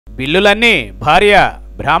బిల్లులన్నీ భార్య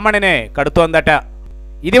బ్రాహ్మణినే కడుతోందట.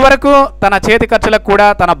 ఇదివరకు తన చేతి ఖర్చులకు కూడా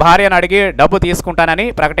తన భార్యను అడిగి డబ్బు తీసుకుంటానని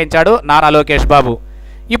ప్రకటించాడు నారా లోకేష్ బాబు.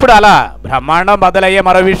 ఇప్పుడు అలా బ్రహ్మాండం బదులయ్యే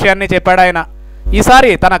మరో విషయాన్ని చెప్పాడు ఆయన.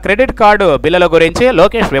 ఈసారి తన క్రెడిట్ కార్డు బిల్లుల గురించి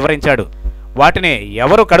లోకేష్ వివరించాడు. వాటిని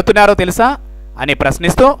ఎవరు కడుతున్నారో తెలుసా అని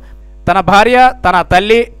ప్రశ్నిస్తూ తన భార్య, తన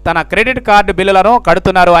తల్లి తన క్రెడిట్ కార్డు బిల్లులను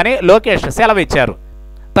కడుతున్నారు అని లోకేష్ సెలవిచ్చారు.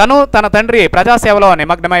 తను తన తండ్రి ప్రజాసేవలో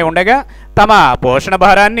నిమగ్నమై ఉండగా తమ పోషణ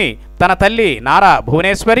భారాన్ని తన తల్లి నారా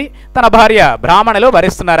భువనేశ్వరి, తన భార్య బ్రాహ్మణులు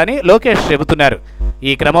భరిస్తున్నారని లోకేష్ చెబుతున్నారు.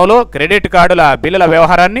 ఈ క్రమంలో క్రెడిట్ కార్డుల బిల్లుల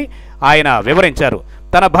వ్యవహారాన్ని ఆయన వివరించారు.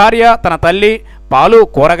 తన భార్య, తన తల్లి పాలు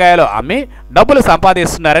కూరగాయలు అమ్మి డబ్బులు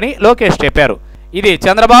సంపాదిస్తున్నారని లోకేష్ చెప్పారు. ఇది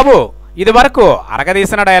చంద్రబాబు ఇదివరకు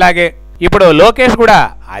అరగదీసిన డైలాగే. ఇప్పుడు లోకేష్ కూడా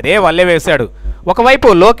అదే వల్లే వేశాడు. ఒకవైపు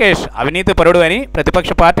లోకేష్ అవినీతి పరుడు అని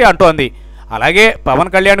ప్రతిపక్ష పార్టీ అంటోంది. అలాగే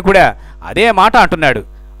పవన్ కళ్యాణ్ కూడా అదే మాట అంటున్నాడు.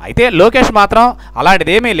 అయితే లోకేష్ మాత్రం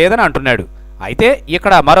అలాంటిదేమీ లేదని అంటున్నాడు. అయితే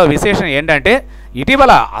ఇక్కడ మరో విశేషం ఏంటంటే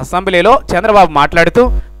ఇటీవల అసెంబ్లీలో చంద్రబాబు మాట్లాడుతూ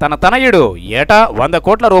తన తనయుడు ఏటా 100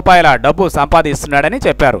 కోట్ల రూపాయల డబ్బు సంపాదిస్తున్నాడని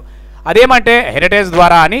చెప్పారు. అదేమంటే హెరిటేజ్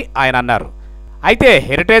ద్వారా అని ఆయన అన్నారు. అయితే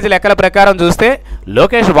హెరిటేజ్ లెక్కల ప్రకారం చూస్తే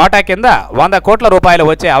లోకేష్ వాటా కింద 100 కోట్ల రూపాయలు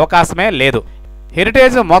వచ్చే అవకాశమే లేదు.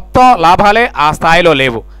 హెరిటేజ్ మొత్తం లాభాలే ఆ స్థాయిలో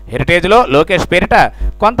లేవు. హెరిటేజ్లో లోకేష్ పేరిట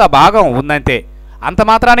కొంత భాగం ఉందంతే. అంత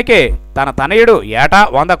మాత్రానికే తన తనయుడు ఏటా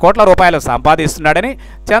 100 కోట్ల రూపాయలు సంపాదిస్తున్నాడని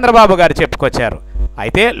చంద్రబాబు గారు చెప్పుకొచ్చారు.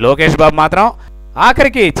 అయితే లోకేష్ బాబు మాత్రం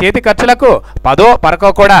ఆఖరికి చేతి ఖర్చులకు 10ో 12కో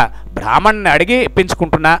కూడా బ్రాహ్మణ్ని అడిగి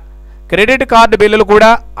ఇప్పించుకుంటున్నా, క్రెడిట్ కార్డు బిల్లులు కూడా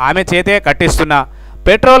ఆమె చేతే కట్టిస్తున్నా,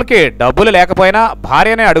 పెట్రోల్కి డబ్బులు లేకపోయినా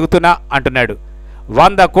భార్యనే అడుగుతున్నా అంటున్నాడు.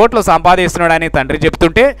 100 కోట్లు సంపాదిస్తున్నాడని తండ్రి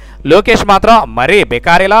చెప్తుంటే లోకేష్ మాత్రం మరీ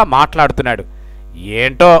బెకారిలా మాట్లాడుతున్నాడు.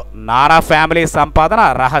 ఏంటో నారా ఫ్యామిలీ సంపాదన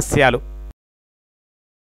రహస్యాలు.